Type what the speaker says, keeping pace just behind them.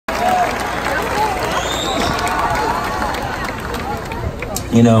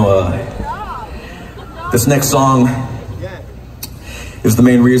You know, this next song is the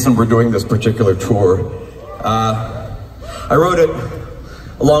main reason we're doing this particular tour. I wrote it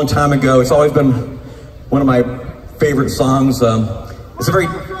a long time ago. It's always been one of my favorite songs. It's a very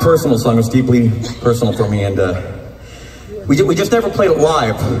personal song. It's deeply personal for me, and we just never played it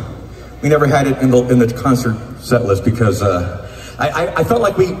live. We never had it in the concert set list because I felt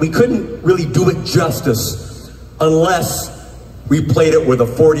like we couldn't really do it justice unless we played it with a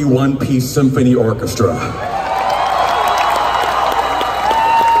 41-piece symphony orchestra.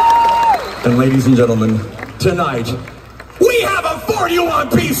 And ladies and gentlemen, tonight, we have a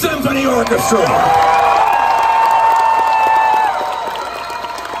 41-piece symphony orchestra!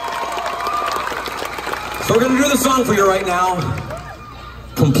 So we're gonna do the song for you right now,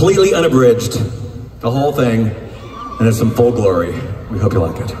 completely unabridged, the whole thing, and it's in full glory. We hope you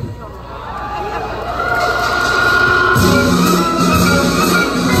like it.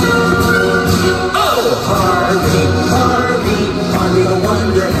 Harvey, the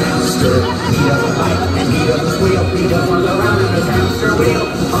wonder hamster. He doesn't bite and he doesn't squeal. He just runs around in his hamster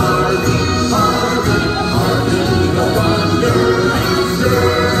wheel.